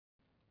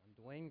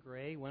Dwayne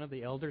Gray, one of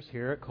the elders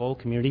here at Cole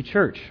Community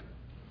Church.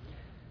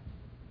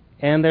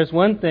 And there's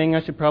one thing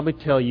I should probably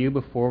tell you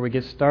before we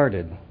get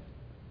started.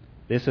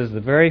 This is the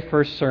very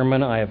first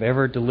sermon I have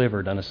ever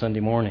delivered on a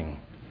Sunday morning.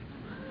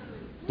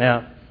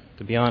 Now,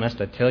 to be honest,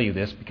 I tell you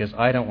this because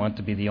I don't want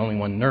to be the only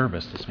one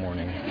nervous this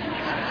morning.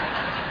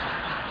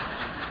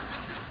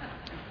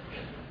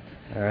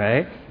 All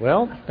right.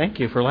 Well, thank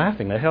you for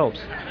laughing. That helps.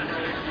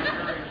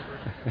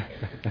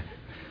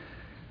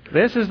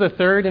 This is the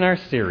third in our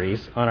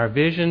series on our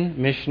vision,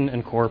 mission,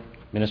 and core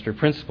ministry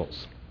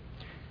principles.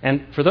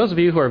 And for those of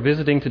you who are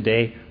visiting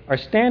today, our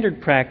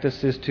standard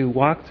practice is to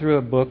walk through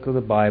a book of the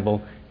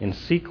Bible in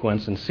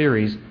sequence and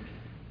series.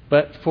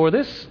 But for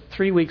this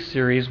 3-week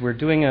series, we're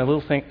doing a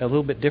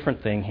little bit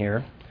different thing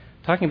here,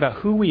 talking about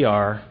who we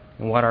are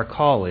and what our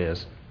call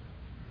is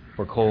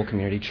for Cole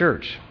Community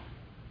Church.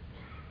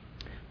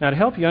 Now, to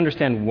help you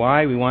understand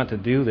why we want to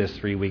do this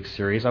 3-week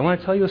series, I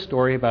want to tell you a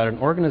story about an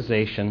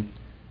organization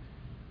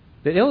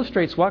that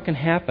illustrates what can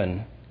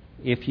happen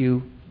if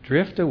you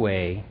drift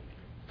away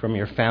from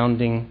your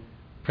founding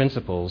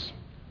principles,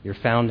 your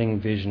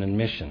founding vision and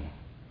mission.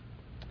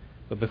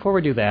 But before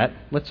we do that,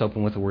 let's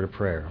open with a word of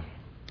prayer.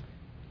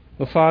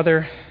 Well,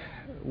 Father,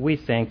 we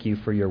thank you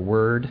for your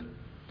word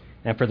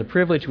and for the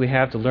privilege we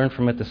have to learn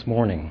from it this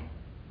morning.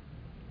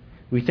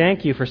 We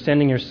thank you for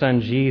sending your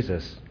Son,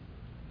 Jesus,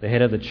 the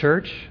head of the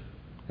church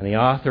and the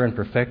author and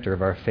perfecter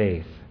of our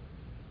faith.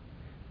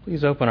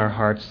 Please open our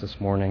hearts this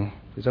morning.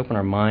 Please open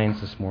our minds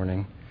this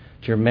morning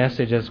to your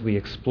message as we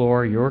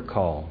explore your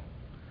call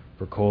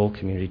for Cole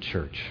Community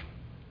Church.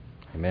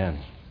 Amen.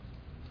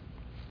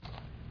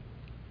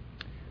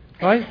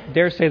 Well, I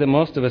dare say that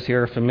most of us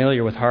here are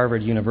familiar with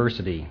Harvard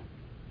University.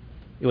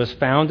 It was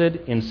founded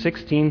in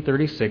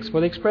 1636 for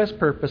the express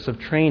purpose of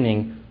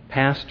training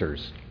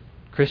pastors,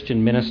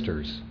 Christian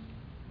ministers.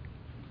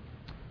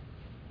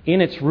 In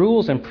its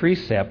rules and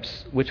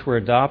precepts, which were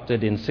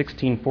adopted in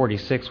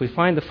 1646, we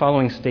find the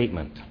following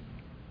statement.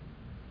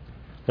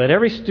 Let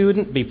every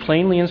student be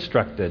plainly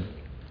instructed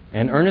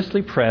and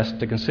earnestly pressed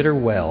to consider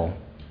well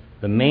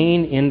the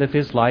main end of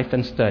his life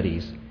and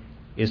studies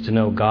is to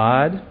know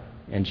God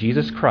and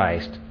Jesus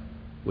Christ,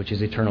 which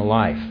is eternal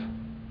life,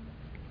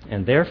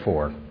 and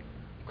therefore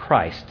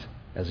Christ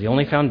as the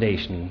only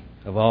foundation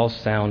of all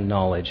sound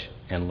knowledge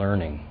and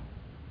learning.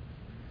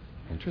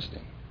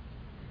 Interesting.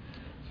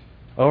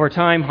 Over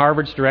time,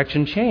 Harvard's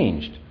direction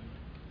changed.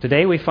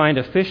 Today we find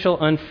official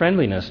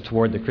unfriendliness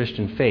toward the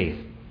Christian faith.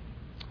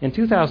 In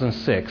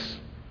 2006,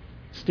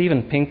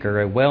 Steven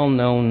Pinker, a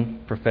well-known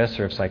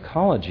professor of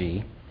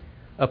psychology,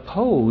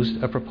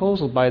 opposed a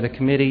proposal by the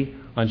Committee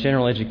on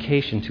General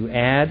Education to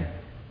add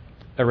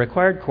a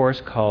required course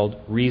called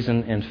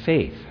Reason and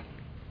Faith.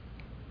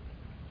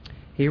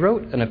 He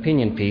wrote an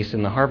opinion piece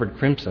in the Harvard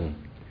Crimson,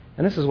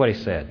 and this is what he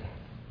said.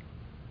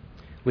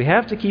 We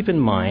have to keep in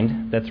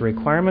mind that the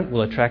requirement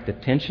will attract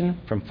attention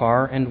from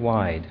far and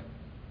wide,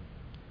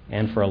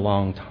 and for a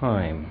long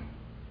time.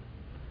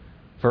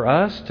 For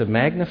us to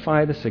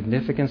magnify the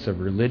significance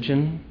of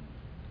religion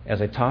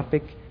as a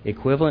topic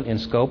equivalent in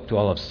scope to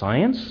all of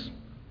science,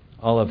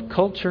 all of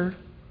culture,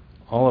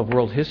 all of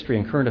world history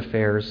and current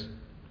affairs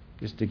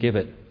is to give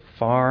it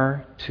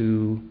far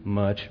too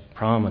much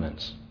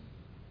prominence.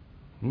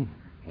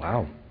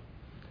 Wow.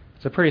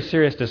 It's a pretty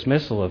serious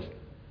dismissal of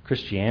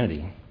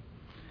Christianity.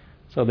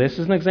 So this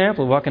is an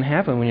example of what can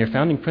happen when your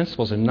founding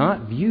principles are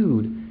not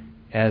viewed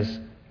as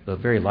the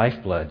very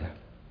lifeblood,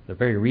 the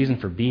very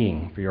reason for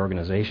being for your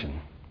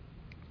organization.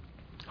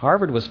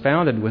 Harvard was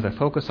founded with a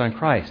focus on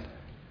Christ.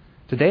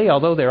 Today,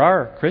 although there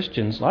are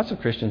Christians, lots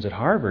of Christians at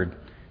Harvard,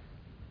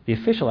 the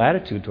official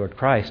attitude toward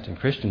Christ and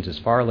Christians is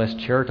far less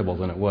charitable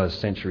than it was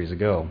centuries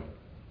ago.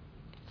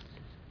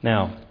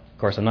 Now, of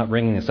course, I'm not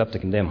bringing this up to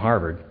condemn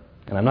Harvard,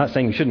 and I'm not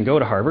saying you shouldn't go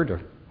to Harvard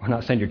or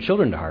not send your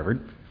children to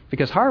Harvard,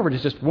 because Harvard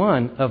is just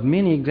one of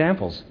many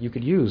examples you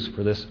could use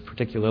for this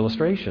particular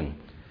illustration.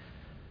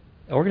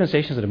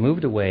 Organizations that have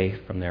moved away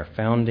from their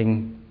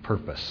founding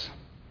purpose.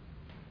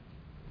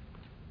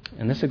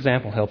 And this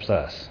example helps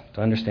us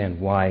to understand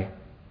why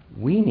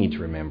we need to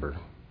remember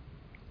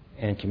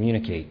and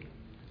communicate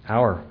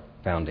our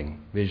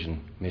founding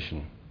vision,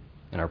 mission,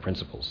 and our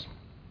principles.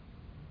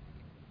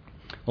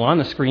 Well, on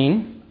the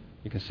screen,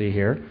 you can see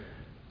here,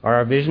 are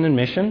our vision and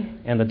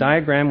mission and the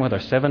diagram with our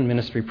 7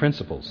 ministry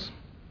principles.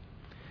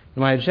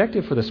 And my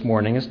objective for this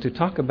morning is to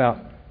talk about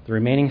the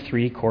remaining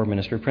 3 core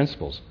ministry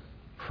principles: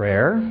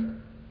 prayer,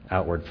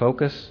 outward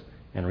focus,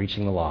 and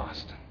reaching the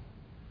lost.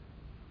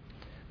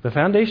 The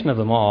foundation of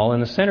them all, in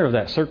the center of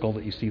that circle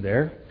that you see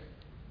there,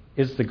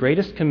 is the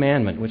greatest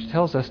commandment, which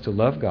tells us to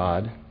love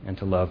God and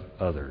to love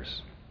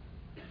others.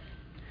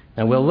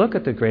 Now we'll look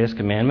at the greatest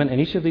commandment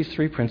and each of these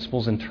 3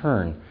 principles in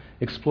turn,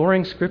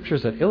 exploring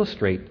scriptures that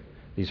illustrate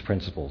these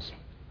principles,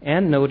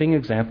 and noting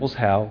examples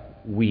how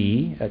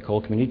we at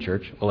Cole Community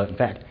Church, well, in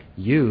fact,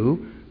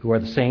 you, who are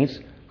the saints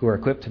who are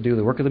equipped to do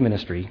the work of the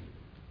ministry,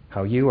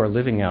 how you are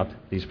living out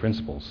these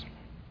principles.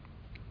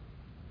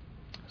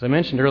 As I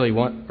mentioned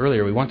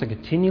earlier, we want to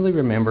continually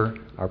remember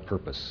our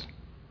purpose.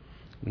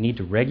 We need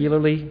to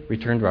regularly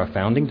return to our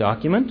founding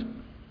document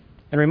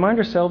and remind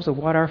ourselves of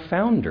what our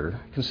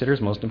founder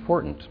considers most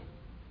important.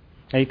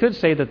 Now, you could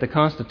say that the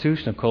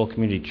Constitution of Cole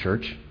Community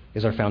Church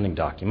is our founding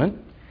document,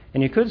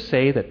 and you could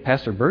say that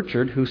Pastor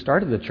Burchard, who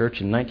started the church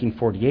in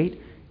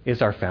 1948,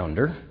 is our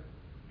founder.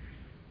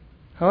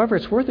 However,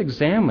 it's worth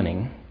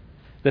examining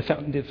the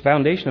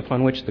foundation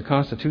upon which the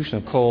Constitution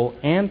of Cole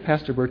and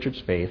Pastor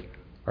Burchard's faith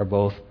are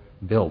both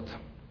built.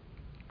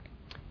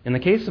 In the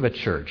case of a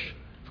church,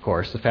 of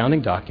course, the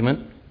founding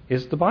document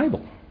is the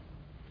Bible,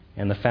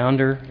 and the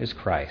founder is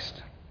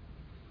Christ.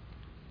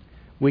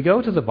 We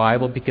go to the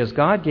Bible because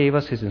God gave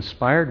us His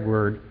inspired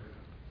word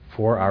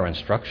for our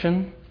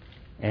instruction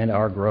and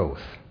our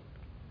growth.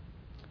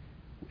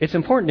 It's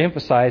important to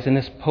emphasize in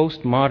this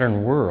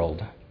postmodern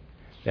world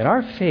that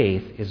our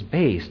faith is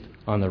based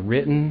on the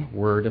written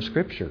word of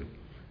Scripture.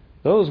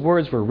 Those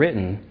words were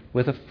written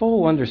with a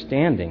full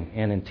understanding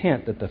and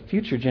intent that the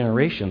future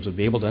generations would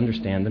be able to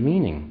understand the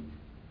meaning.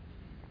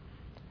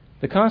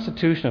 The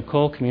Constitution of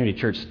Cole Community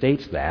Church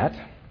states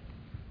that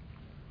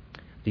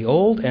the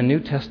Old and New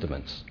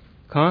Testaments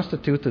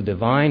constitute the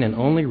divine and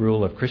only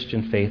rule of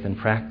Christian faith and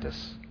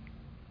practice.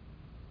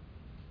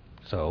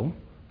 So,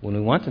 when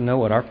we want to know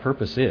what our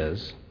purpose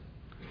is,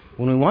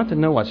 when we want to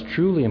know what's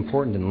truly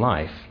important in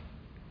life,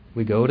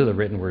 we go to the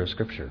written word of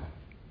Scripture.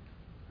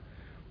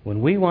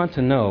 When we want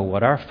to know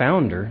what our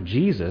founder,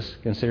 Jesus,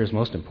 considers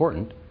most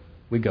important,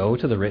 we go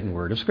to the written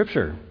word of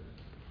Scripture.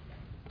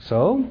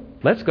 So,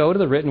 let's go to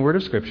the written word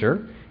of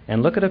Scripture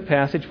and look at a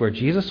passage where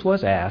Jesus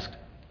was asked,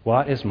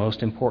 what is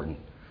most important?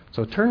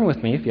 So turn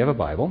with me, if you have a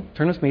Bible,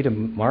 turn with me to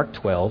Mark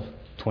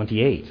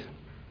 12:28.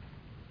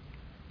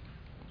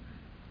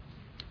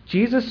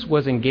 Jesus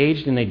was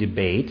engaged in a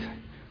debate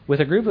with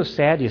a group of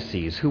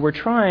Sadducees who were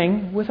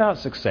trying, without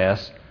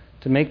success,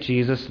 to make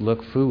Jesus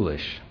look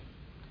foolish.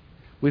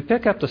 We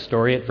pick up the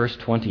story at verse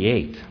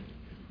 28.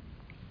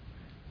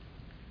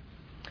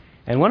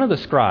 And one of the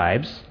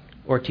scribes,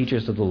 or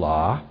teachers of the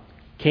law,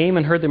 came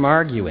and heard them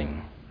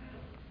arguing.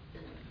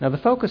 Now the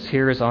focus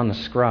here is on the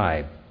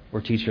scribe,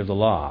 or teacher of the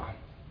law.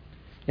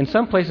 In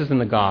some places in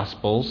the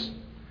Gospels,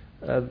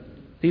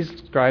 these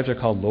scribes are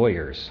called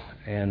lawyers,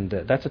 and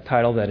that's a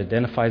title that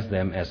identifies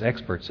them as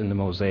experts in the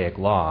Mosaic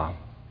Law.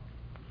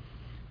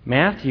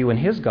 Matthew, in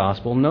his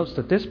Gospel, notes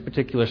that this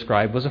particular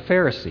scribe was a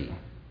Pharisee,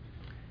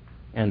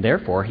 and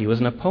therefore he was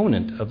an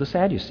opponent of the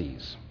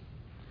Sadducees.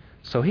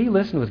 So he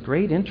listened with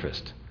great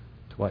interest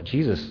to what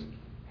Jesus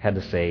had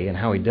to say and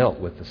how he dealt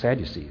with the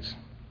Sadducees.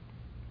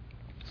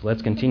 So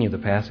let's continue the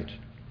passage.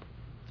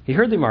 He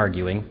heard them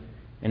arguing,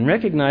 and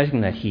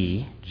recognizing that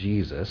he,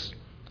 Jesus,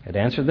 had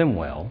answered them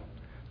well,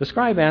 the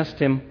scribe asked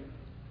him,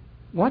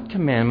 what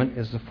commandment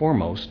is the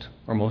foremost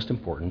or most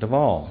important of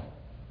all?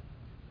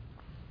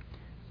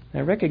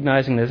 Now,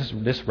 recognizing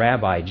that this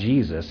rabbi,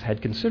 Jesus,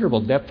 had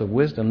considerable depth of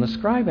wisdom, the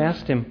scribe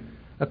asked him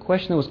a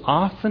question that was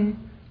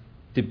often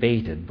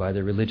debated by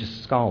the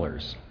religious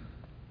scholars.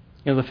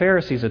 You know, the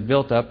Pharisees had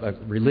built up a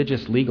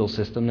religious legal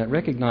system that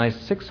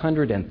recognized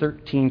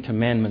 613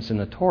 commandments in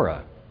the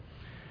Torah.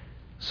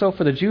 So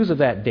for the Jews of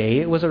that day,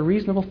 it was a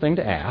reasonable thing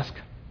to ask,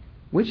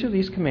 which of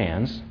these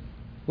commands,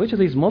 which of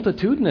these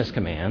multitudinous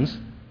commands,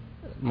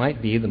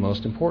 might be the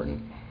most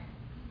important?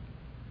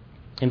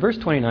 In verse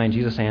 29,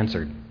 Jesus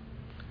answered,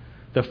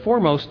 the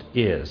foremost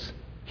is,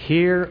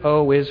 hear,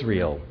 O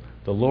Israel,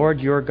 the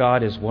Lord your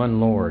God is one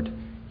Lord.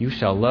 You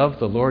shall love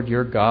the Lord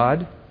your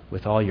God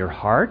with all your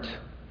heart,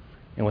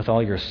 and with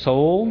all your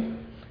soul,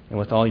 and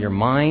with all your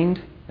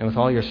mind, and with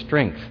all your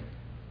strength.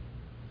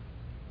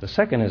 The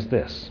second is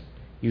this,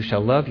 you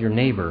shall love your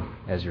neighbor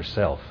as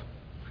yourself.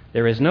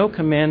 There is no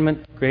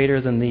commandment greater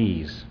than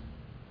these.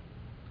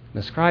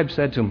 And the scribe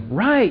said to him,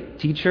 right,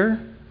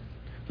 teacher.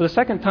 For the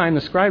second time,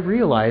 the scribe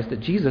realized that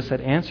Jesus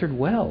had answered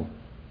well.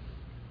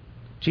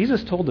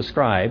 Jesus told the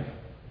scribe,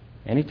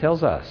 and he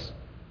tells us,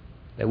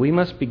 that we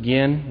must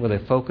begin with a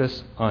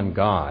focus on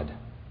God.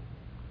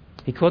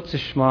 He quotes the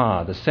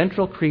Shema, the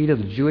central creed of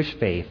the Jewish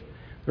faith,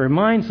 that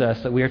reminds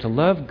us that we are to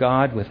love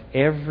God with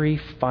every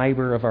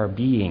fiber of our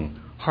being,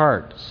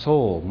 heart,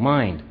 soul,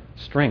 mind,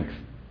 strength.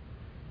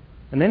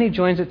 And then he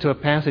joins it to a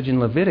passage in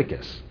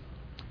Leviticus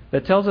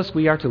that tells us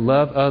we are to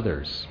love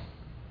others.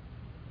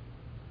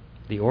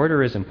 The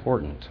order is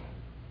important.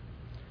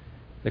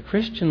 The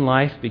Christian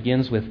life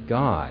begins with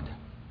God,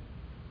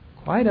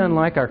 quite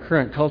unlike our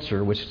current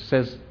culture, which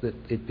says that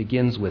it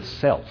begins with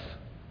self.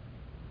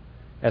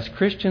 As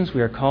Christians,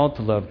 we are called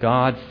to love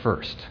God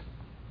first,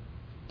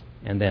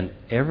 and then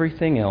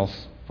everything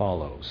else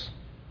follows.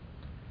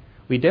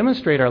 We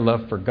demonstrate our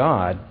love for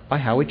God by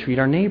how we treat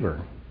our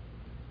neighbor.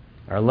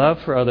 Our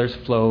love for others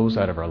flows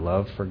out of our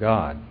love for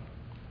God.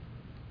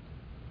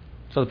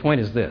 So the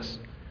point is this.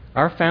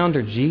 Our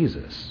founder,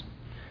 Jesus,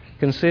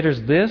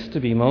 considers this to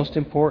be most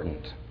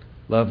important.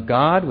 Love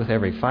God with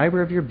every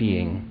fiber of your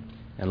being,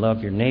 and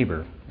love your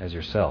neighbor as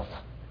yourself.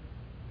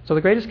 So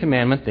the greatest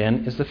commandment,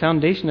 then, is the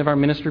foundation of our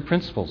ministry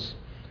principles.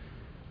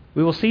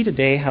 We will see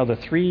today how the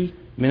three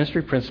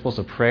ministry principles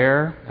of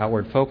prayer,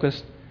 outward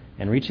focus,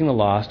 and reaching the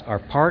lost are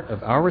part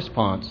of our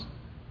response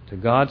to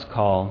God's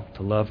call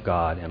to love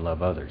God and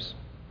love others.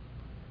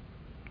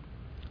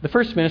 The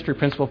first ministry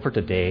principle for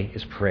today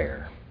is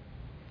prayer.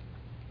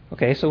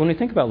 Okay, so when we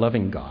think about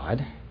loving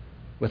God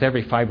with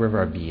every fiber of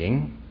our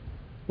being,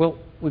 well,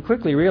 we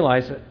quickly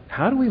realize that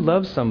how do we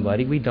love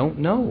somebody we don't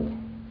know?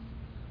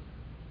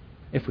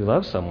 If we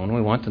love someone,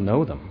 we want to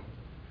know them.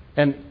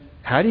 And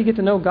how do you get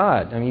to know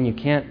God? I mean, you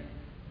can't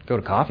go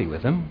to coffee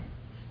with Him.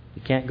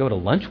 You can't go to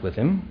lunch with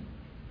Him.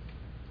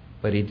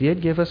 But He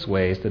did give us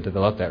ways to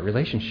develop that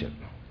relationship.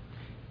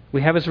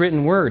 We have His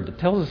written Word that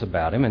tells us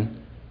about Him,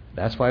 and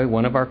that's why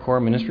one of our core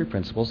ministry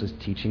principles is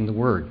teaching the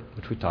Word,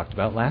 which we talked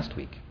about last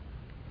week.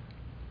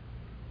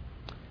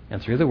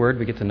 And through the Word,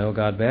 we get to know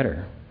God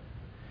better.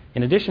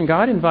 In addition,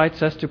 God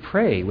invites us to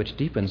pray, which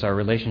deepens our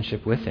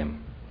relationship with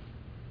Him.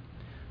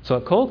 So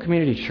at Cole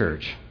Community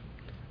Church,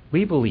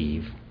 we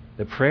believe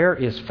that prayer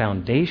is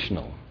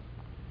foundational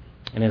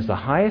and is the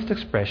highest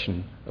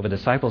expression of a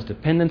disciple's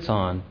dependence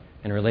on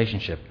and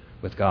relationship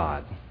with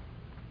God.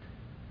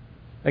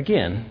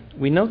 Again,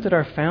 we note that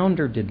our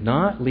founder did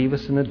not leave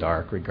us in the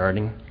dark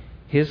regarding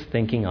his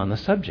thinking on the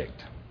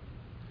subject.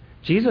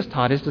 Jesus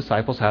taught his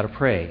disciples how to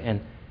pray,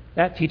 and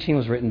that teaching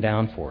was written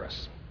down for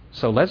us.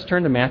 So let's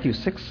turn to Matthew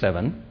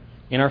 6:7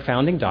 in our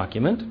founding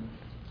document,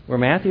 where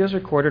Matthew has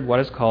recorded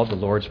what is called the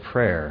Lord's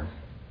Prayer.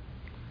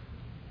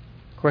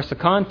 Of course, the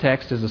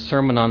context is the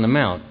Sermon on the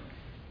Mount.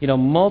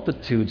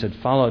 Multitudes had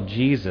followed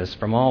Jesus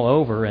from all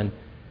over, and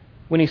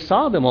when he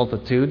saw the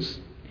multitudes,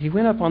 he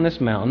went up on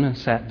this mountain and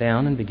sat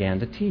down and began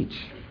to teach.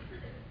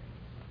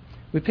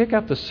 We pick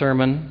up the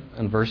sermon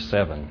in verse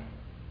 7.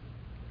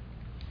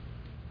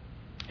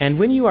 And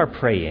when you are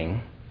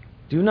praying,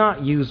 do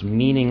not use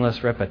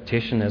meaningless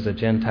repetition as the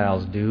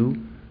Gentiles do,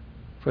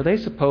 for they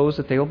suppose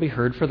that they will be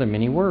heard for their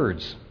many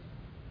words.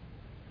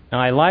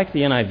 Now, I like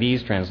the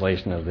NIV's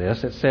translation of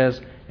this. It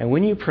says, and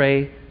when you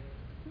pray,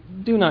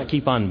 do not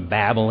keep on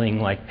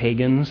babbling like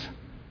pagans,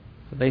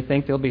 for they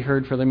think they'll be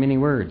heard for their many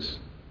words.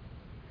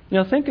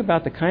 Think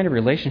about the kind of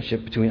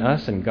relationship between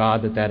us and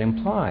God that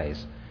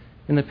implies.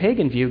 In the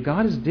pagan view,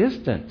 God is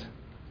distant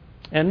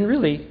and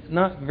really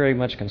not very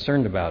much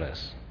concerned about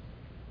us.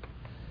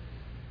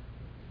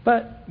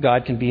 But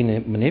God can be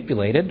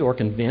manipulated or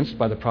convinced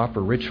by the proper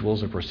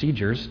rituals or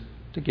procedures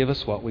to give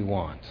us what we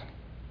want.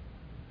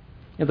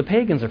 The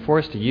pagans are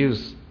forced to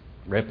use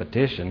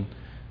repetition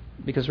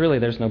because really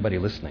there's nobody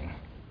listening.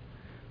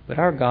 But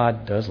our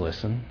God does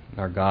listen, and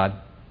our God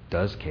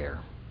does care.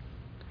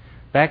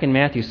 Back in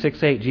Matthew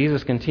 6:8,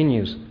 Jesus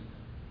continues,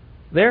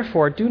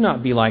 therefore do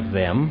not be like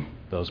them,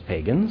 those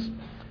pagans,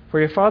 for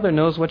your Father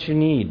knows what you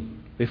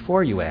need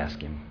before you ask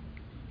Him.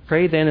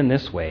 Pray then in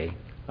this way,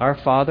 our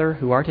Father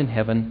who art in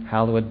heaven,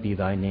 hallowed be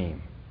thy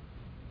name.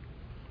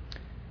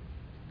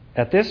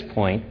 At this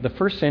point, the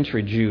first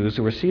century Jews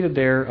who were seated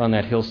there on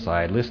that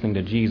hillside listening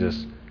to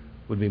Jesus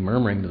would be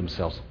murmuring to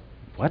themselves,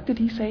 what did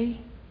he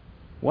say?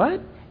 What?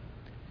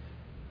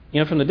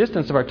 From the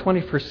distance of our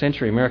 21st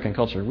century American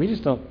culture, we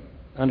just don't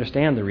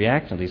understand the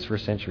reaction of these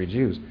first century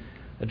Jews.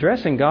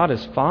 Addressing God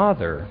as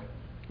Father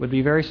would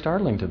be very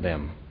startling to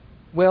them.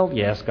 Well,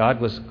 yes, God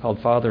was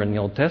called Father in the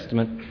Old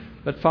Testament,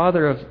 but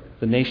Father of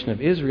the nation of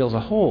Israel as a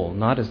whole,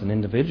 not as an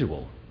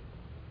individual.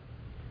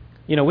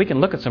 We can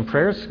look at some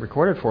prayers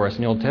recorded for us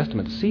in the Old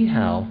Testament to see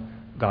how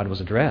God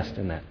was addressed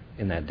in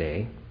that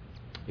day.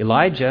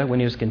 Elijah, when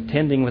he was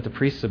contending with the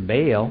priests of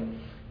Baal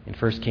in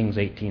 1 Kings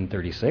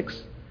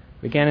 18:36,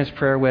 began his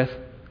prayer with,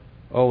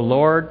 O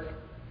Lord,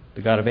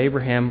 the God of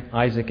Abraham,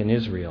 Isaac, and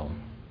Israel.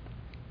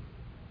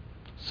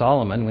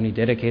 Solomon, when he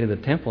dedicated the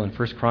temple in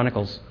 2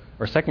 Chronicles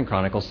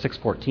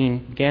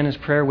 6:14, began his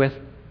prayer with,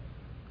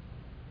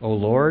 O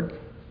Lord,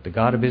 the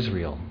God of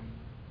Israel.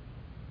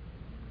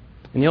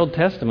 In the Old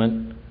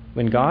Testament,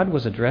 when God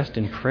was addressed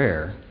in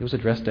prayer, He was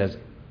addressed as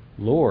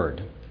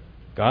Lord,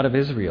 God of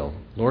Israel,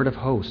 Lord of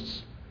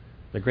hosts,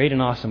 the great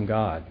and awesome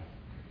God,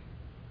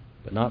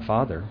 but not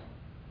Father.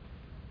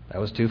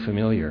 That was too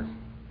familiar.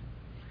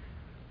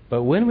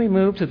 But when we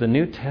move to the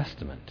New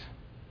Testament,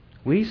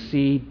 we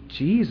see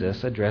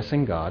Jesus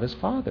addressing God as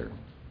Father.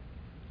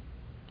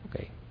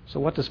 Okay, so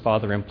what does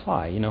Father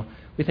imply?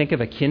 We think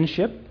of a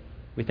kinship,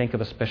 we think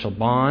of a special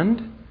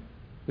bond,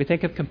 we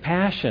think of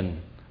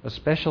compassion, a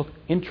special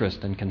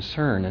interest and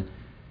concern. And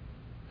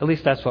at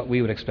least that's what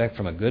we would expect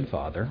from a good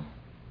father.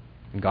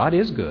 And God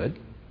is good.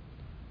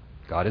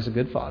 God is a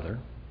good father.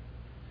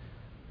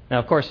 Now,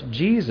 of course,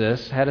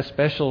 Jesus had a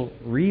special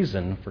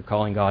reason for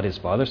calling God His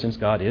Father, since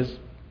God is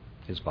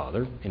His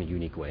Father in a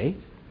unique way.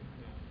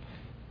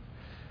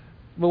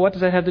 But what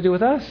does that have to do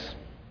with us?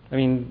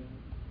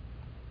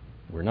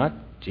 We're not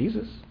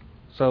Jesus.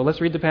 So let's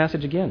read the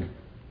passage again.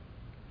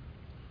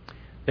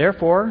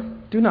 Therefore,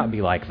 do not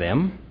be like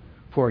them,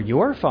 for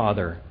your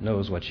Father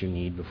knows what you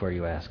need before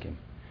you ask Him.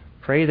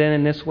 Pray then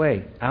in this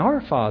way, our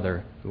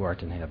Father who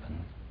art in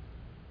heaven.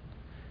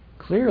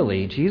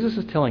 Clearly, Jesus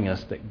is telling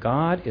us that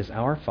God is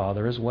our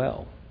Father as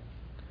well,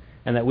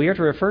 and that we are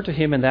to refer to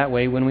Him in that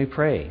way when we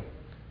pray.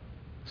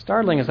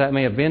 Startling as that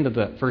may have been to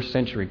the first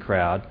century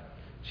crowd,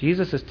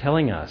 Jesus is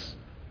telling us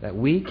that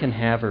we can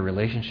have a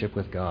relationship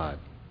with God.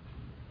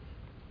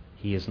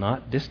 He is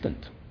not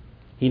distant.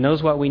 He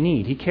knows what we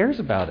need. He cares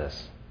about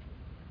us.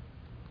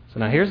 So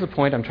now here's the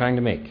point I'm trying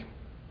to make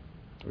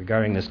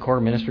regarding this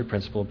core ministry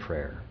principle of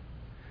prayer.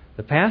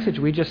 The passage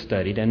we just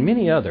studied, and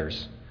many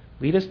others,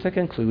 lead us to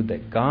conclude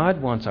that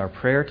God wants our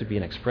prayer to be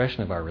an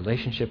expression of our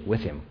relationship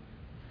with Him.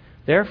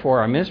 Therefore,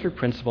 our ministry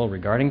principle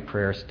regarding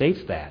prayer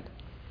states that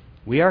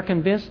we are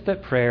convinced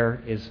that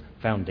prayer is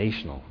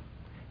foundational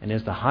and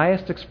is the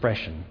highest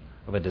expression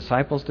of a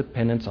disciple's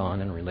dependence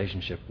on and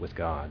relationship with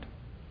God.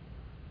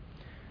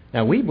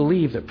 Now, we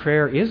believe that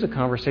prayer is a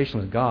conversation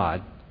with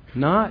God,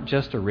 not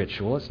just a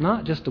ritual. It's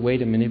not just a way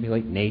to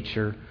manipulate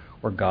nature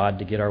or God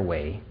to get our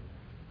way,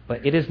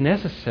 but it is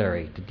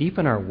necessary to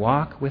deepen our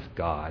walk with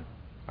God,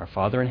 our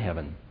Father in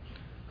heaven,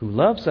 who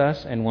loves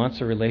us and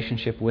wants a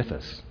relationship with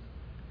us.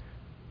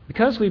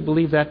 Because we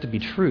believe that to be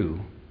true,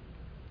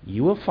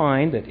 you will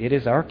find that it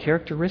is our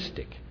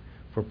characteristic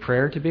for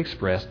prayer to be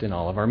expressed in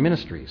all of our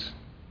ministries.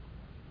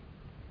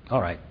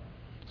 All right,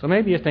 so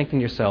maybe you're thinking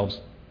to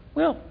yourselves,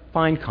 well,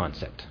 fine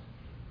concept,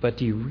 but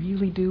do you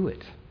really do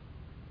it?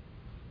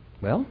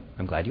 Well,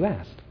 I'm glad you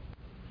asked.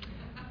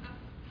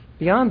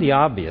 Beyond the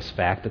obvious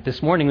fact that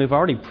this morning we've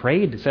already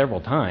prayed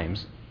several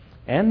times,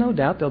 and no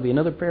doubt there'll be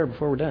another prayer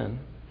before we're done,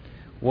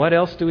 what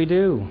else do we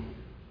do?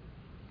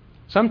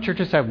 Some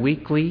churches have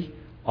weekly,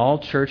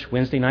 all-church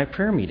Wednesday night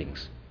prayer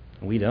meetings.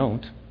 We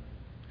don't.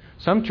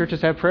 Some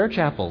churches have prayer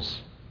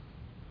chapels.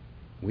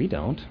 We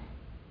don't.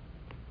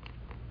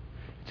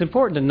 It's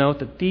important to note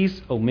that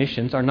these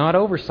omissions are not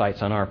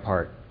oversights on our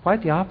part.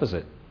 Quite the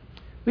opposite.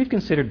 We've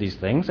considered these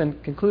things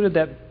and concluded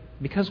that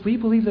because we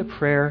believe that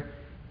prayer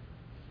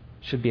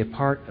should be a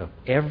part of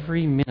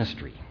every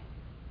ministry,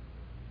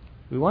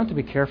 we want to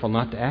be careful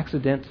not to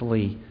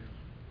accidentally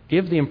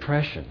give the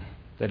impression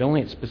that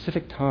only at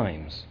specific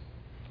times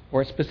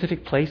or at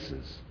specific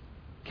places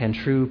can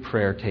true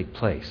prayer take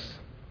place.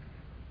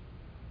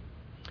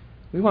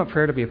 We want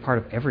prayer to be a part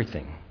of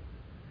everything.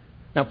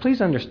 Now, please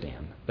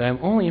understand that I'm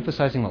only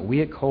emphasizing what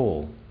we at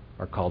Cole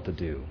are called to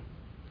do.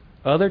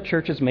 Other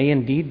churches may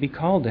indeed be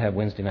called to have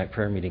Wednesday night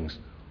prayer meetings.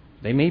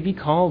 They may be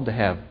called to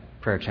have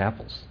prayer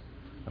chapels.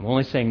 I'm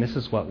only saying this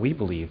is what we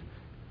believe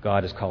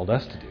God has called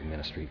us to do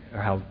ministry,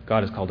 or how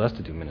God has called us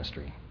to do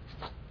ministry.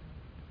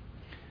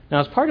 Now,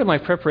 as part of my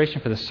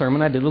preparation for this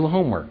sermon, I did a little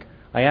homework.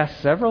 I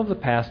asked several of the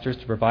pastors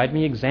to provide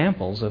me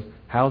examples of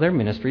how their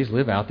ministries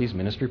live out these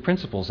ministry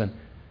principles, and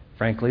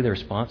frankly, the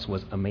response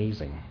was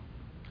amazing.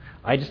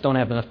 I just don't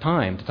have enough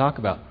time to talk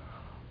about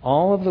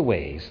all of the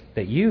ways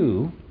that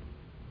you,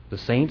 the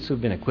saints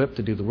who've been equipped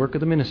to do the work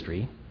of the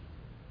ministry,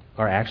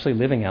 are actually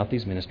living out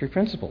these ministry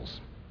principles.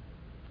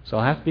 So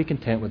I'll have to be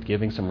content with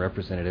giving some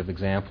representative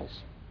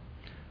examples.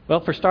 Well,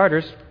 for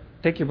starters,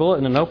 take your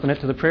bulletin and open it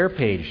to the prayer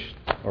page,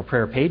 or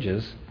prayer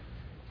pages.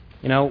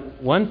 You know,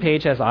 one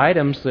page has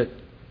items that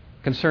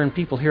concern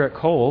people here at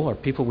Cole, or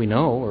people we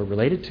know or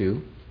related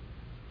to.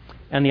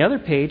 And the other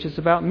page is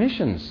about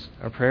missions,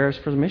 or prayers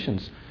for the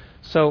missions.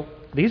 So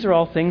these are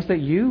all things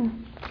that you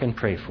can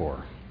pray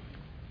for.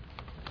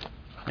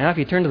 Now, if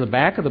you turn to the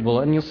back of the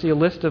bulletin, you'll see a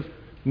list of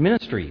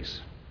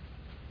ministries.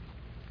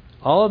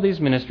 All of these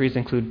ministries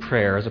include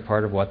prayer as a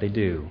part of what they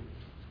do.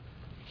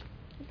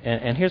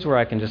 And here's where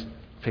I can just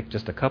pick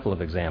just a couple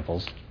of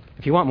examples.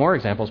 If you want more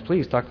examples,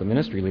 please talk to the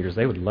ministry leaders.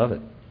 They would love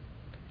it.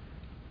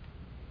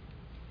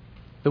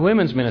 The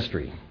women's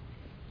ministry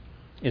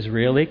is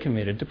really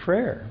committed to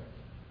prayer.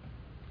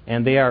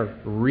 And they are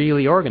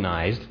really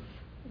organized,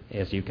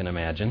 as you can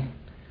imagine.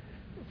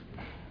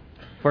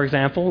 For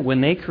example,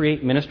 when they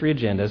create ministry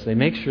agendas, they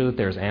make sure that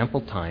there's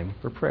ample time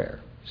for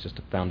prayer. It's just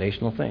a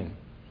foundational thing.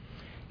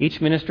 Each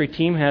ministry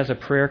team has a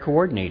prayer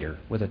coordinator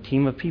with a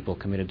team of people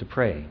committed to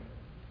pray.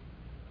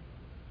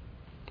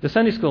 The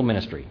Sunday school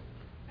ministry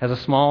has a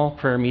small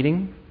prayer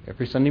meeting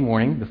every Sunday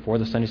morning before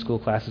the Sunday school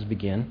classes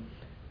begin.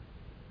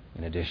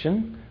 In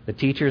addition, the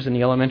teachers in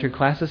the elementary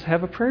classes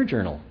have a prayer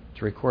journal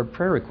to record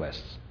prayer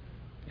requests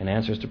and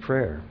answers to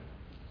prayer.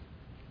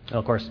 Now,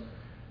 of course,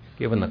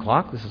 given the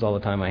clock, this is all the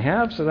time I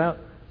have, so that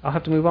I'll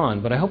have to move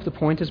on. But I hope the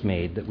point is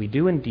made that we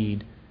do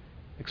indeed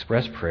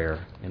express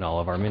prayer in all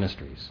of our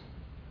ministries.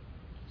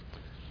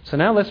 So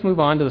now let's move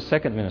on to the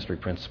second ministry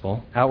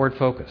principle, outward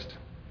focused.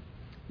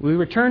 We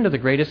return to the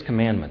greatest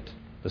commandment,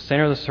 the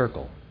center of the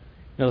circle.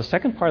 Now, the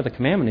second part of the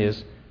commandment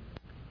is,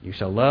 you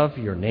shall love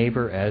your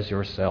neighbor as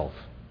yourself.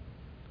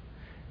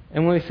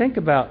 And when we think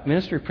about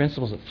ministry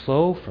principles that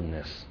flow from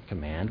this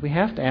command, we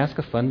have to ask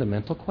a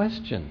fundamental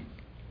question.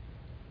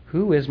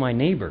 Who is my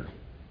neighbor?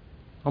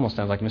 Almost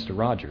sounds like Mr.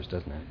 Rogers,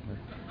 doesn't it?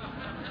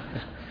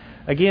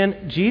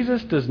 Again,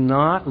 Jesus does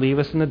not leave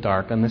us in the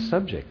dark on this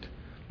subject.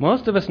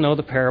 Most of us know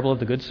the parable of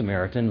the Good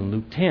Samaritan in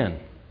Luke 10.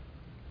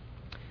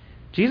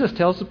 Jesus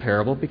tells the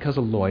parable because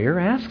a lawyer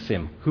asks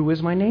him, who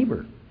is my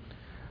neighbor?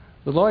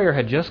 The lawyer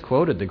had just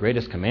quoted the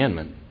greatest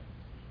commandment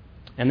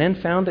and then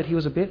found that he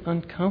was a bit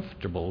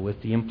uncomfortable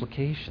with the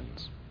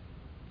implications.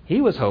 He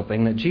was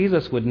hoping that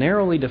Jesus would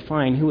narrowly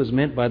define who was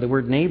meant by the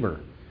word neighbor,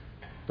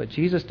 but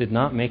Jesus did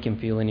not make him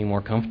feel any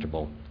more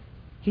comfortable.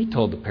 He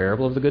told the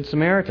parable of the Good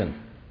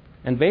Samaritan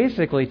and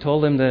basically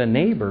told him that a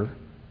neighbor,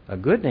 a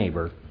good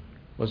neighbor,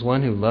 was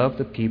one who loved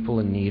the people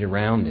in need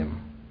around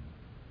him.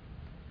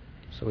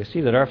 So we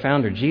see that our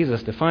founder,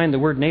 Jesus, defined the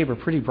word neighbor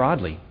pretty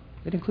broadly.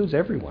 It includes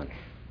everyone.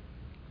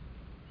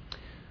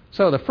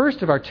 So the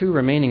first of our two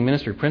remaining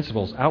ministry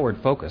principles,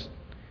 outward focused,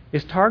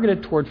 is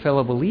targeted toward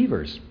fellow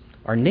believers,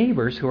 our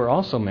neighbors who are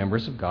also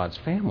members of God's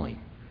family.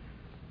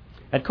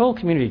 At Cole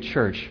Community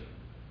Church,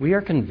 we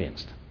are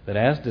convinced that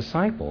as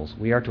disciples,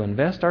 we are to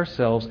invest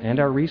ourselves and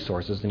our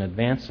resources in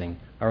advancing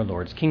our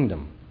Lord's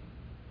kingdom.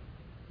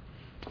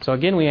 So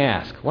again we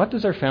ask, what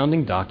does our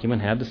founding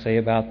document have to say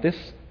about this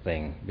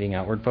thing, being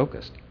outward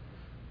focused?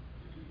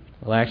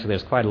 Well, actually,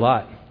 there's quite a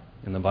lot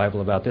in the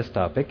Bible about this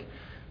topic.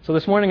 So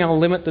this morning I'll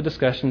limit the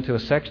discussion to a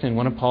section in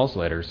one of Paul's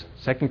letters,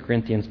 2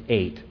 Corinthians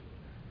 8,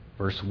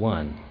 verse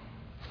 1.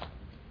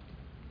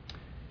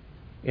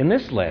 In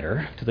this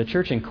letter to the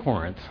church in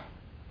Corinth,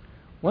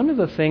 one of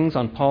the things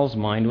on Paul's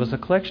mind was a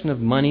collection of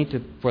money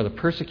for the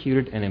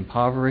persecuted and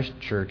impoverished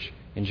church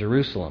in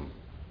Jerusalem.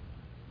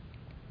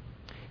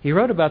 He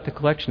wrote about the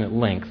collection at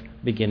length,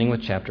 beginning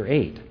with chapter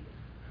 8.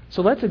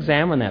 So let's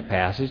examine that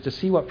passage to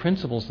see what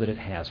principles that it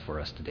has for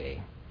us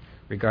today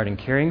regarding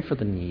caring for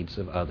the needs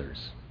of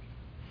others.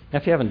 Now,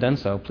 if you haven't done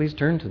so, please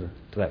turn to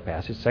that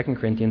passage, 2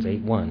 Corinthians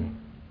 8:1.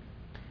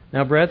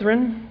 Now,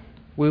 brethren,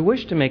 we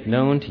wish to make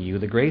known to you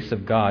the grace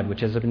of God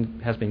which has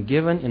been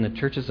given in the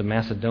churches of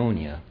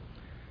Macedonia,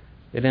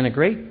 that in a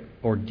great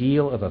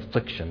ordeal of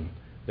affliction,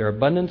 their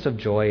abundance of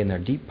joy and their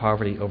deep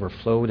poverty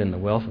overflowed in the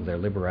wealth of their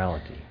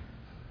liberality.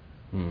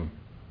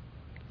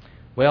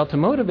 Well, to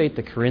motivate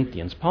the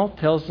Corinthians, Paul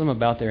tells them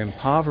about their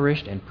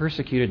impoverished and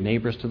persecuted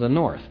neighbors to the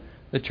north,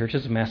 the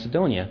churches of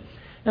Macedonia,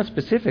 and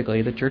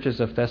specifically the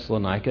churches of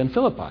Thessalonica and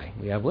Philippi.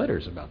 We have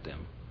letters about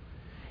them.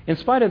 In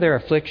spite of their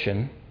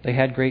affliction, they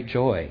had great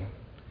joy.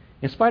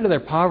 In spite of their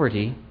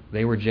poverty,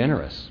 they were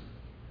generous.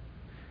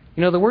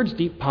 You know, the words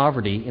deep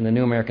poverty in the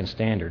New American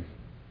Standard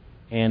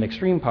and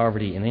extreme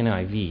poverty in the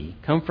NIV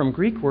come from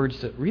Greek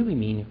words that really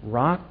mean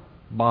rock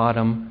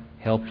bottom,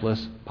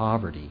 helpless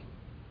poverty.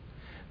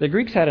 The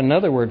Greeks had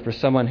another word for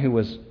someone who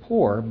was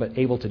poor but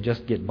able to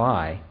just get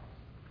by.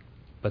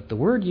 But the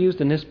word used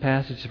in this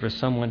passage is for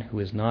someone who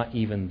is not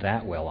even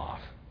that well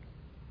off.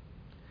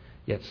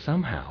 Yet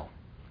somehow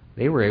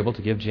they were able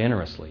to give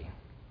generously.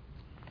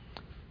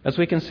 As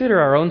we consider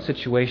our own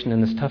situation in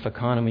this tough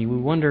economy, we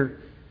wonder,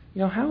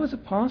 how is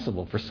it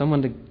possible for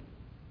someone to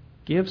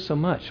give so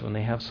much when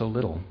they have so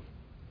little?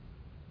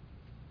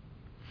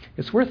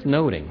 It's worth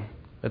noting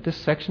that this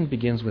section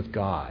begins with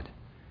God,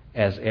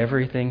 as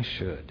everything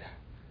should.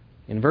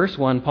 In verse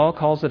 1, Paul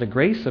calls it a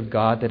grace of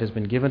God that has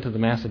been given to the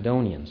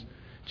Macedonians.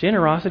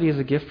 Generosity is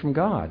a gift from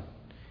God.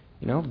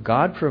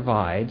 God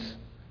provides,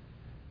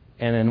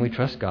 and then we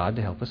trust God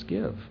to help us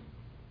give.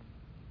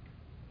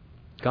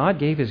 God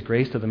gave His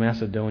grace to the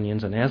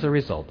Macedonians, and as a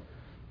result,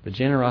 the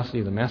generosity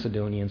of the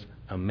Macedonians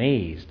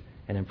amazed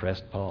and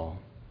impressed Paul.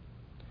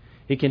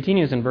 He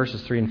continues in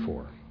verses 3 and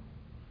 4.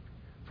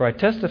 For I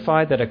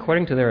testify that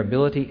according to their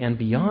ability and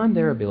beyond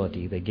their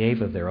ability they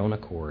gave of their own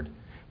accord,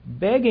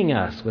 begging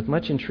us with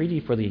much entreaty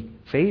for the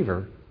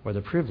favor or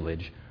the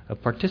privilege of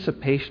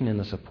participation in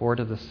the support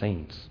of the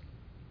saints.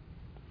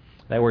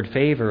 That word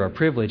favor or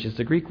privilege is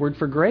the Greek word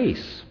for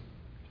grace.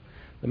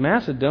 The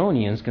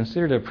Macedonians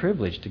considered it a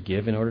privilege to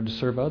give in order to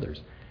serve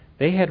others.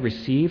 They had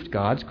received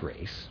God's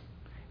grace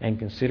and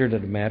considered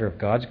it a matter of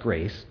God's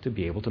grace to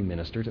be able to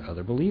minister to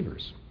other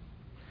believers.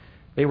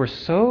 They were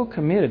so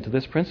committed to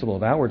this principle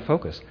of outward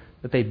focus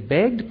that they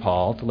begged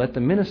Paul to let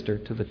them minister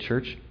to the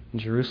church in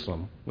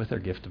Jerusalem with their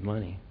gift of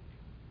money.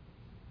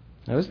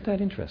 Now, isn't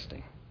that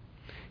interesting?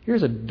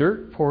 Here's a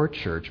dirt poor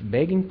church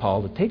begging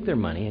Paul to take their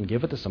money and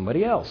give it to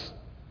somebody else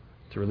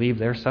to relieve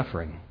their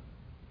suffering.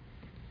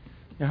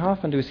 Now, how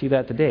often do we see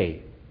that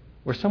today,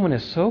 where someone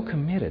is so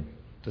committed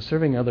to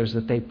serving others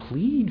that they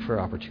plead for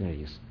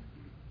opportunities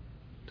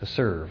to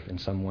serve in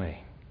some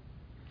way?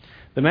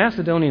 The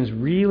Macedonians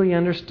really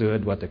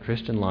understood what the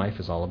Christian life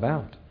is all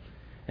about.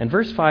 And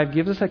verse 5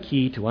 gives us a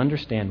key to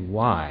understand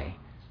why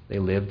they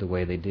lived the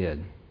way they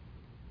did.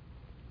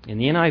 In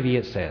the NIV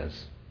it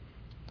says,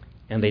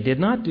 "And they did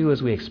not do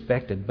as we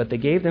expected, but they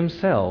gave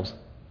themselves,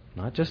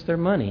 not just their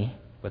money,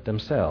 but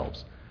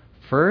themselves,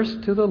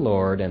 first to the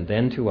Lord and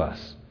then to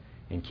us,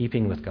 in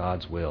keeping with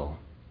God's will."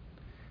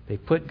 They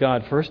put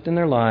God first in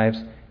their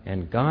lives,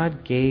 and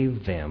God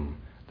gave them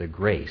the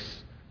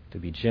grace to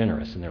be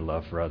generous in their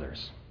love for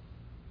others.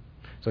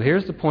 So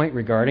here's the point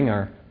regarding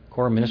our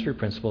core ministry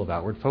principle of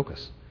outward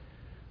focus.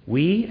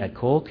 We at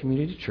Cole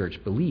Community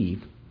Church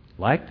believe,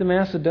 like the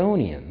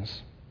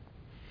Macedonians,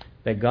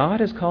 that God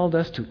has called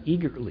us to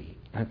eagerly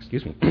and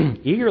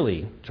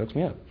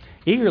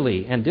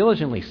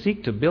diligently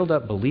seek to build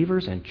up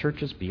believers and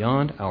churches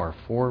beyond our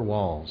four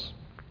walls.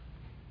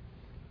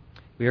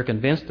 We are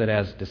convinced that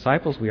as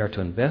disciples we are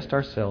to invest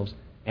ourselves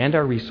and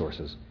our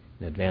resources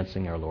in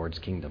advancing our Lord's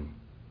kingdom.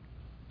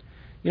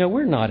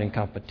 We're not in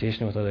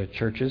competition with other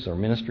churches or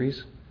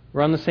ministries.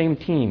 We're on the same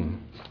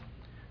team.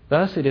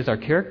 Thus, it is our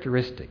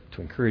characteristic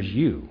to encourage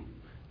you,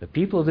 the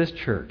people of this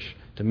church,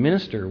 to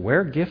minister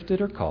where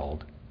gifted or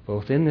called,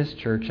 both in this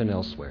church and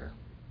elsewhere.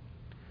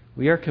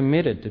 We are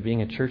committed to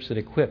being a church that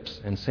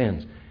equips and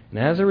sends, And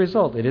as a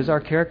result, it is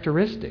our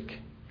characteristic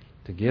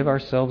to give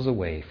ourselves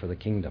away for the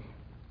kingdom.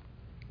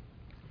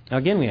 Now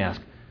again we ask,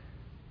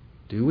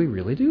 do we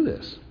really do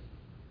this?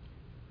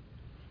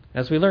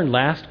 As we learned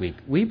last week,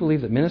 we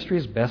believe that ministry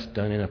is best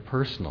done in a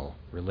personal,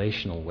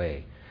 relational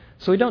way.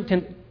 So we don't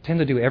tend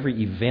to do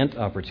every event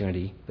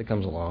opportunity that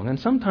comes along, and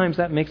sometimes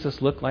that makes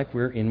us look like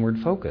we're inward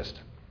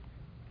focused.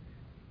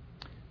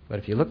 But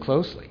if you look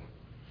closely,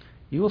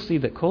 you will see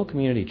that Cole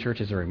Community Church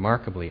is a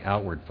remarkably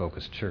outward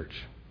focused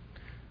church.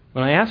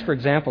 When I ask for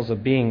examples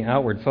of being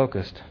outward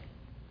focused,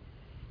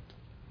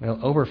 well,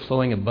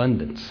 overflowing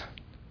abundance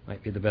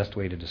might be the best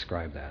way to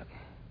describe that.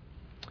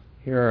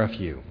 Here are a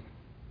few.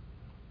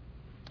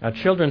 Our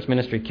children's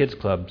ministry kids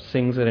club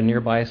sings at a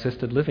nearby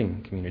assisted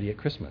living community at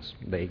Christmas.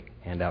 They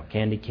hand out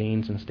candy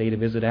canes and stay to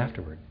visit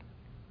afterward.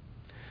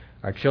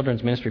 Our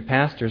children's ministry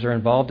pastors are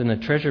involved in the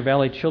Treasure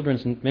Valley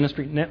Children's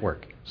Ministry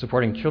Network,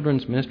 supporting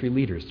children's ministry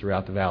leaders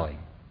throughout the valley.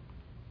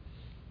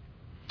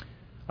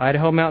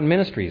 Idaho Mountain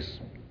Ministries,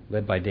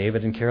 led by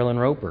David and Carolyn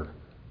Roper,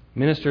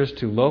 ministers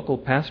to local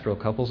pastoral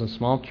couples in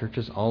small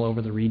churches all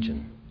over the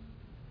region.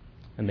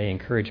 And they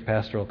encourage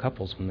pastoral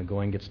couples when the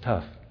going gets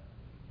tough.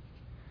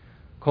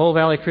 Cole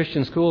Valley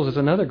Christian Schools is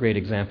another great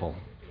example.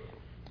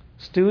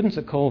 Students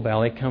at Cole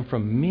Valley come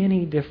from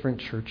many different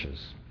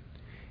churches.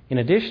 In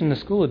addition, the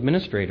school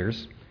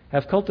administrators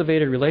have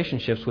cultivated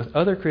relationships with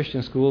other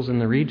Christian schools in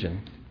the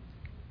region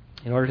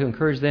in order to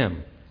encourage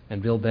them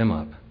and build them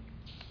up.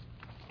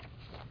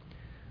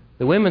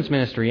 The Women's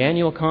Ministry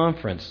Annual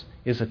Conference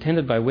is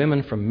attended by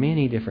women from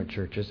many different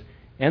churches,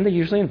 and they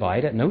usually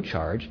invite, at no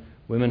charge,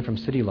 women from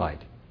City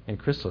Light and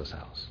Chrysalis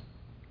House.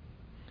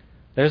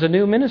 There's a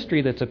new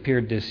ministry that's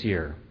appeared this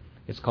year.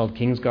 It's called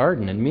King's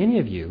Garden, and many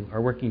of you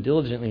are working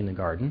diligently in the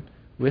garden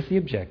with the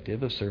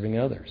objective of serving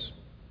others.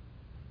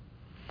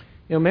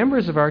 You know,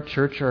 members of our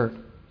church are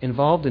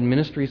involved in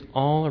ministries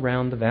all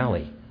around the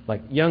valley,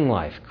 like Young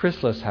Life,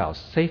 Chrysalis House,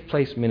 Safe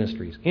Place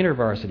Ministries,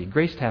 InterVarsity,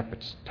 Grace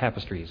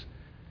Tapestries,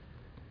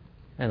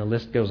 and the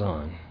list goes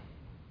on.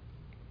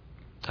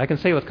 I can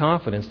say with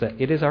confidence that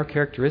it is our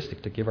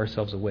characteristic to give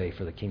ourselves away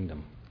for the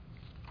kingdom.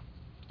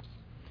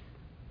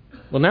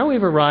 Well, now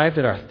we've arrived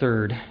at our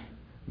third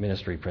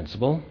ministry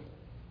principle,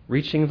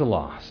 reaching the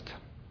lost.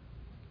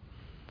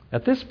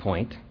 At this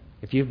point,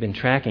 if you've been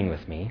tracking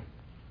with me,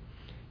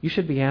 you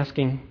should be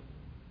asking,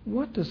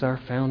 what does our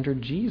founder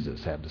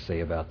Jesus have to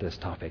say about this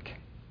topic?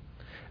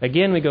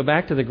 Again, we go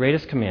back to the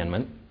greatest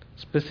commandment,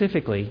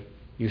 specifically,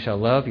 you shall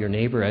love your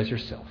neighbor as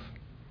yourself.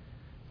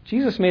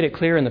 Jesus made it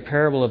clear in the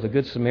parable of the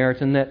Good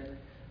Samaritan that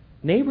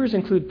neighbors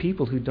include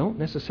people who don't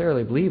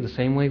necessarily believe the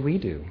same way we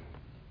do.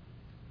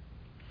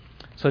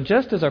 So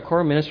just as our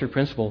core ministry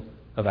principle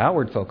of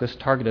outward focus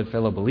targeted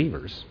fellow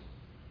believers,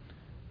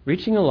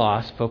 reaching the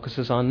lost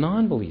focuses on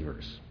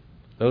non-believers,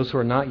 those who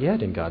are not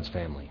yet in God's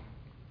family.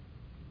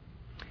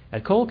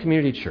 At Cole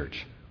Community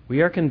Church,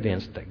 we are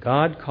convinced that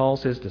God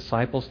calls His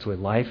disciples to a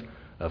life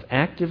of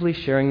actively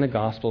sharing the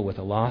gospel with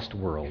a lost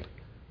world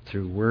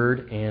through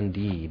word and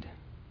deed.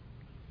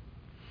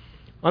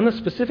 On the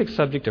specific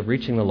subject of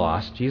reaching the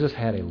lost, Jesus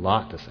had a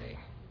lot to say.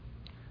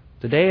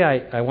 Today,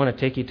 I want to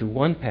take you to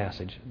one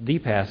passage, the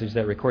passage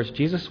that records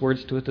Jesus'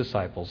 words to His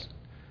disciples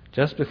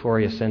just before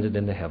He ascended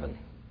into heaven.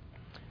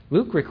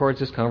 Luke records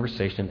this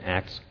conversation in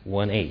Acts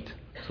 1:8.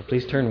 So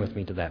please turn with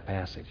me to that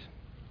passage.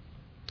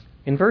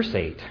 In verse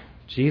 8,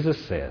 Jesus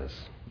says,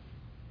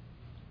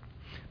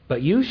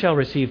 "But you shall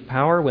receive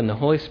power when the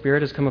Holy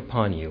Spirit has come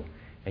upon you,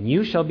 and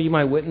you shall be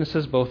my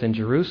witnesses both in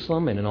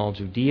Jerusalem and in all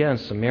Judea and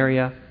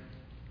Samaria,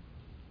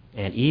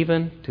 and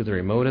even to the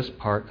remotest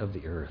part of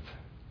the earth."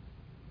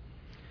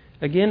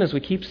 Again, as we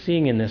keep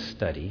seeing in this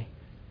study,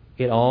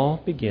 it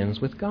all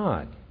begins with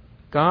God.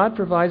 God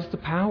provides the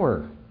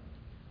power,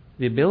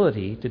 the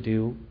ability to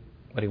do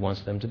what He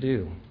wants them to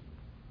do.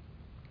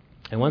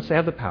 And once they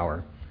have the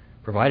power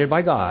provided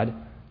by God,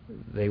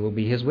 they will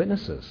be His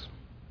witnesses.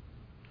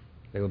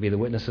 They will be the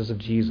witnesses of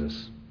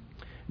Jesus.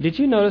 Did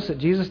you notice that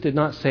Jesus did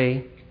not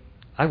say,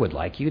 "I would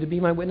like you to be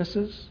my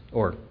witnesses,"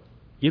 or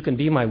 "You can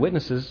be my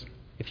witnesses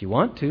if you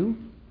want to"?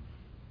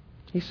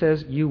 He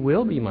says, "You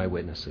will be my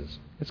witnesses."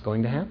 It's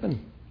going to happen.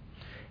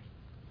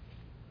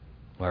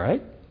 All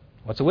right?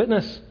 What's a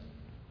witness?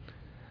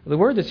 The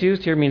word that's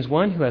used here means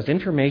one who has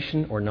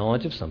information or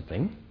knowledge of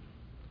something,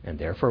 and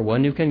therefore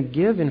one who can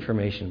give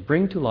information,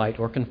 bring to light,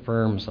 or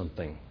confirm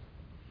something.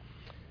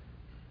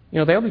 You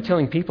know, they'll be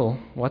telling people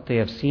what they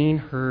have seen,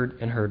 heard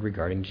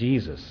regarding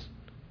Jesus.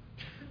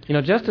 You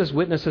know, just as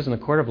witnesses in the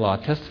court of law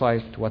testify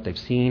to what they've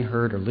seen,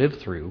 heard, or lived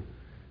through,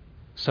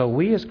 so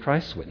we as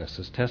Christ's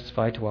witnesses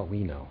testify to what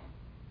we know.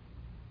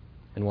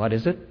 And what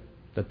is it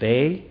that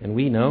they and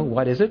we know?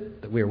 What is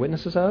it that we are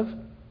witnesses of?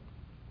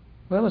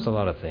 Well, there's a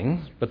lot of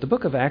things, but the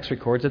book of Acts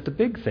records that the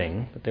big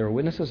thing that they were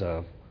witnesses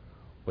of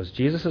was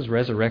Jesus'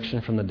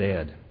 resurrection from the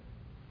dead.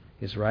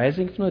 His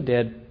rising from the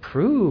dead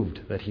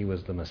proved that He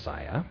was the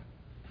Messiah.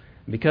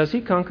 Because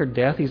He conquered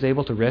death, He's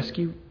able to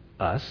rescue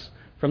us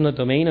from the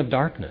domain of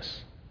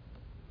darkness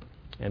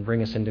and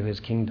bring us into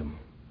His kingdom.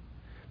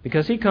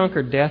 Because He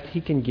conquered death,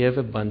 He can give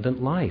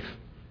abundant life.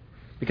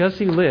 Because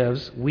He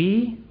lives,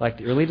 we, like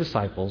the early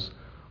disciples,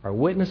 are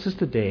witnesses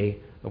today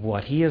of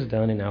what He has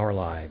done in our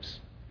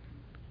lives.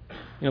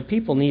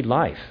 People need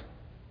life,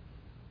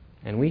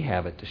 and we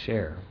have it to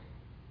share.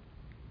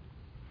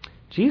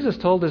 Jesus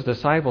told His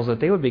disciples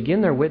that they would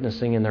begin their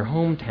witnessing in their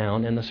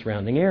hometown and the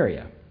surrounding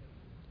area.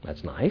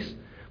 That's nice,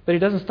 but He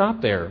doesn't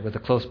stop there with the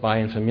close by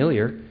and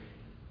familiar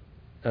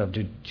of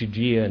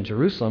Judea and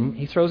Jerusalem.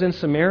 He throws in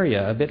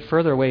Samaria, a bit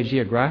further away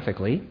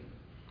geographically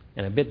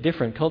and a bit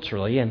different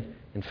culturally, and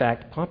in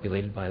fact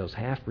populated by those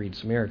half-breed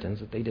Samaritans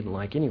that they didn't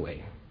like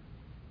anyway.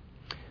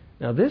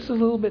 Now this is a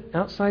little bit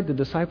outside the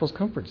disciples'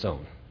 comfort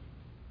zone.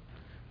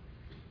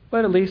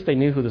 But at least they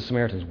knew who the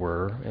Samaritans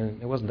were,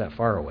 and it wasn't that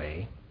far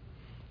away.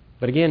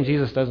 But again,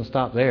 Jesus doesn't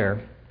stop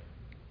there.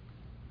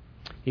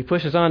 He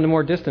pushes on to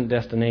more distant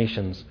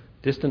destinations,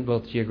 distant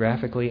both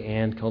geographically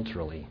and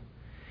culturally.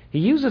 He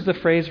uses the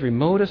phrase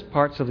remotest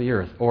parts of the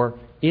earth, or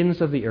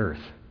ends of the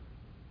earth.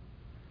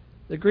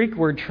 The Greek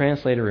word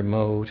translated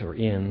remote, or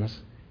ends,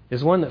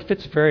 is one that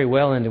fits very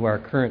well into our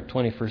current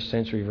 21st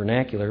century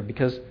vernacular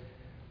because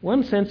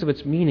one sense of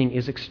its meaning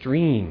is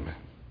extreme.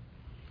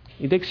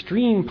 The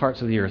extreme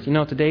parts of the earth.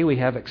 Today we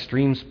have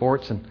extreme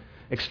sports and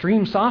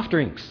extreme soft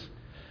drinks.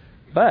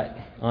 But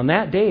on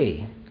that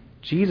day,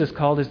 Jesus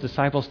called His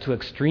disciples to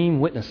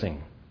extreme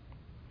witnessing.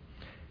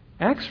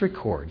 Acts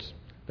records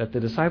that the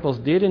disciples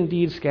did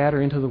indeed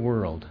scatter into the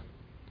world.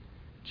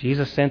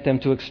 Jesus sent them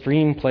to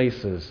extreme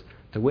places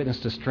to witness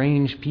to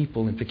strange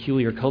people in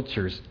peculiar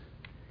cultures.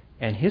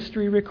 And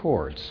history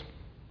records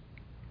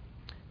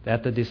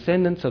that the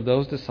descendants of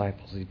those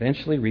disciples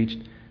eventually reached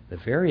the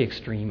very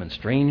extreme and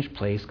strange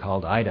place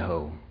called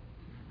Idaho,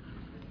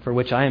 for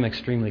which I am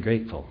extremely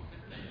grateful.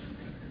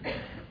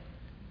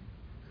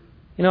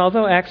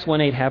 Although Acts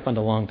 1:8 happened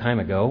a long time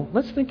ago,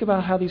 let's think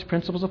about how these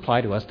principles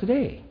apply to us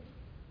today.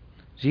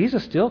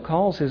 Jesus still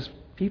calls His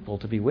people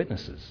to be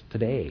witnesses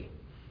today.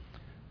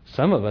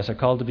 Some of us are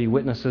called to be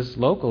witnesses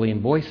locally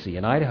in Boise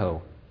in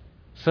Idaho.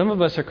 Some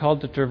of us are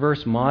called to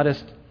traverse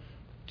modest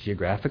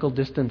geographical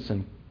distance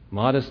and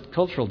modest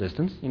cultural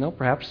distance,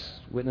 perhaps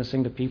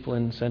witnessing to people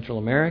in Central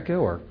America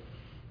or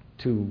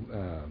to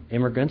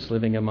immigrants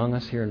living among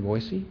us here in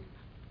Boise.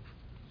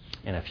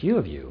 And a few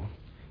of you,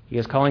 He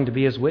is calling to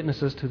be His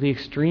witnesses to the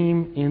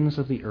extreme ends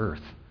of the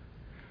earth,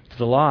 to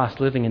the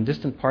lost living in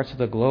distant parts of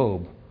the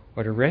globe,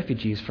 or to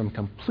refugees from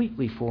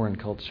completely foreign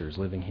cultures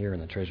living here in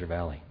the Treasure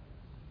Valley.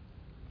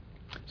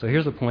 So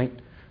here's the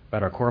point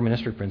about our core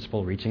ministry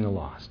principle, reaching the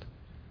lost.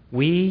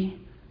 We,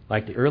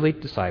 like the early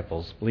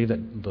disciples, believe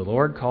that the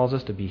Lord calls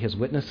us to be His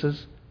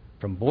witnesses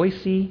from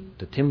Boise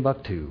to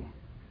Timbuktu.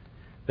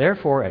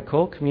 Therefore, at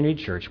Cole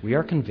Community Church, we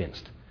are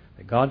convinced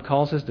that God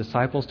calls His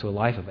disciples to a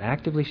life of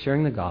actively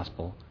sharing the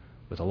gospel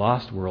with a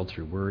lost world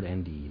through word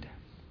and deed.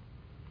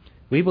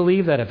 We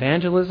believe that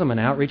evangelism and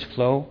outreach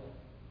flow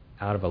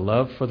out of a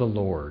love for the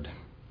Lord,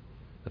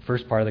 the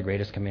first part of the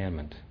greatest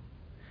commandment,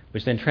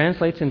 which then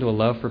translates into a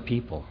love for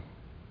people.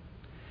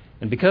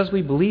 And because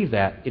we believe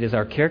that, it is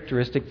our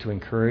characteristic to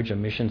encourage a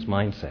missions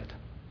mindset.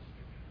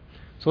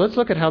 So let's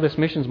look at how this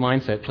missions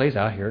mindset plays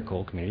out here at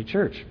Cole Community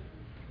Church.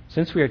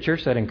 Since we are a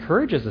church that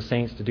encourages the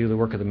saints to do the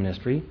work of the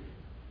ministry,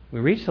 we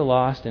reach the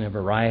lost in a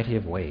variety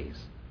of ways.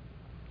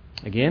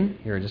 Again,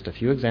 here are just a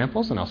few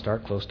examples, and I'll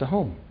start close to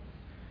home.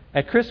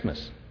 At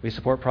Christmas, we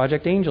support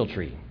Project Angel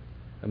Tree,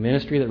 a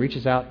ministry that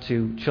reaches out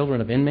to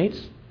children of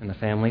inmates and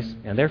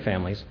their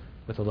families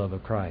with the love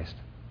of Christ.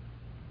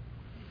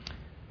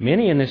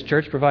 Many in this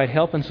church provide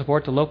help and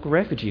support to local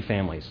refugee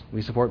families.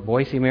 We support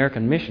Boise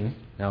American Mission,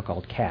 now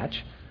called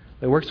CATCH,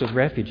 that works with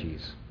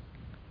refugees.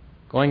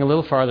 Going a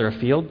little farther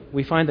afield,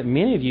 we find that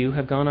many of you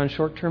have gone on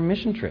short-term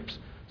mission trips,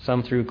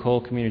 some through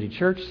Cole Community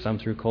Church, some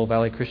through Cole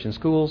Valley Christian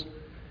Schools,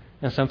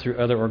 and some through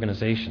other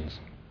organizations.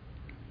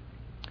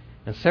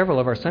 And several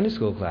of our Sunday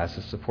school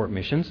classes support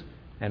missions,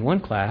 and one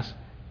class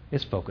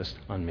is focused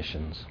on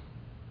missions.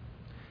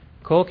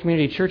 Cole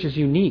Community Church is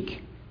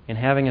unique in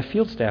having a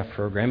field staff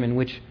program in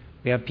which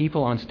we have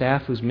people on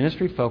staff whose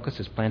ministry focus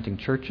is planting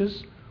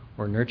churches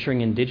or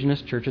nurturing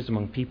indigenous churches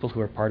among people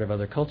who are part of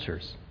other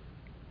cultures.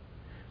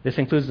 This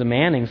includes the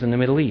Mannings in the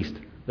Middle East,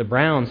 the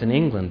Browns in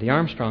England, the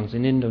Armstrongs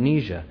in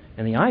Indonesia,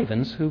 and the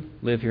Ivans, who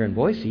live here in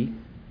Boise,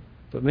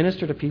 but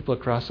minister to people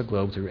across the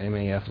globe through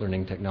MAF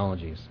Learning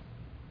Technologies.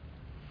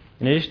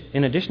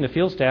 In addition to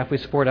field staff, we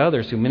support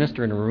others who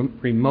minister in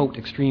remote,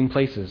 extreme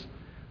places,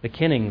 the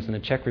Kennings in the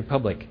Czech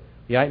Republic,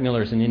 the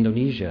Eitmillers in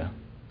Indonesia,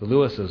 the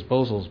Lewises,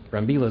 Bozels,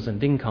 Brambilas,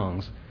 and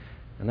Dingkongs.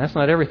 And that's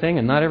not everything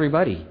and not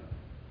everybody.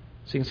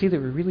 So you can see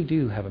that we really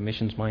do have a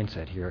missions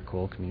mindset here at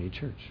Cole Community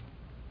Church.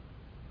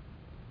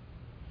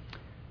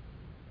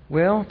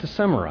 Well, to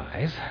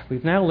summarize,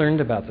 we've now learned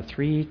about the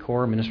three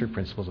core ministry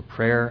principles of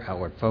prayer,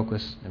 outward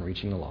focus, and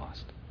reaching the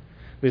lost.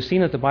 We've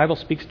seen that the Bible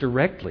speaks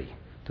directly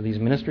to these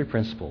ministry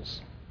principles.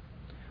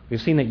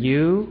 We've seen that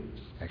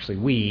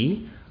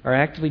we, are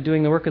actively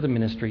doing the work of the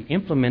ministry,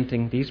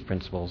 implementing these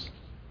principles,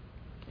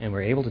 and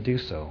we're able to do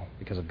so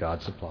because of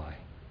God's supply.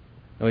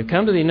 Now we've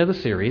come to the end of the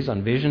series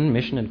on vision,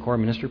 mission, and core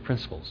ministry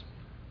principles.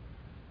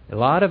 A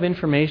lot of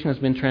information has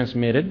been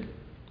transmitted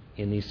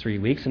in these 3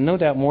 weeks, and no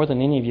doubt more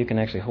than any of you can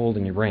actually hold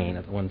in your brain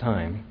at one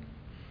time.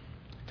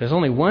 If there's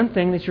only one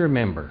thing that you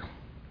remember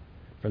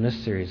from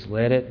this series,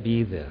 let it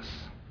be this.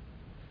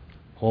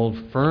 Hold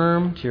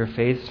firm to your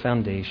faith's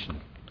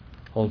foundation.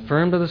 Hold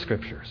firm to the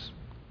Scriptures.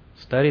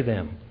 Study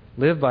them.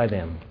 Live by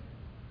them.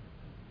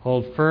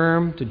 Hold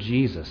firm to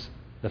Jesus,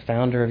 the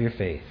founder of your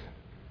faith.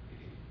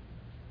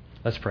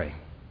 Let's pray.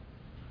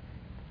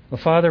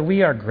 Well, Father,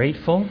 we are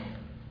grateful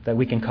that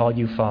we can call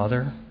you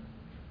Father.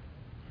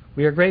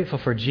 We are grateful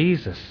for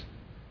Jesus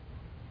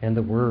and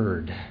the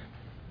Word.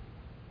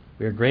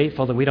 We are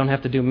grateful that we don't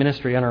have to do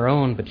ministry on our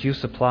own, but you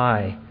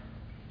supply.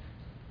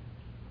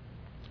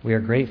 We are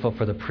grateful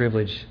for the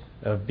privilege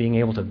of being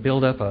able to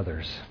build up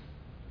others.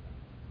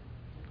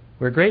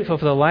 We're grateful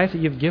for the life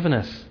that you've given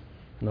us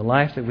and the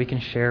life that we can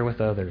share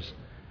with others.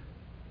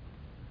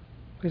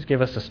 Please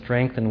give us the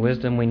strength and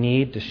wisdom we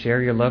need to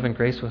share your love and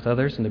grace with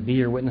others and to be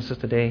your witnesses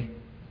today.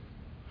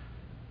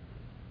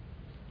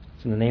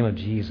 It's in the name of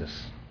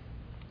Jesus,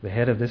 the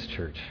head of this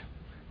church,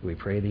 that we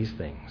pray these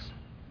things.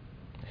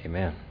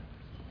 Amen.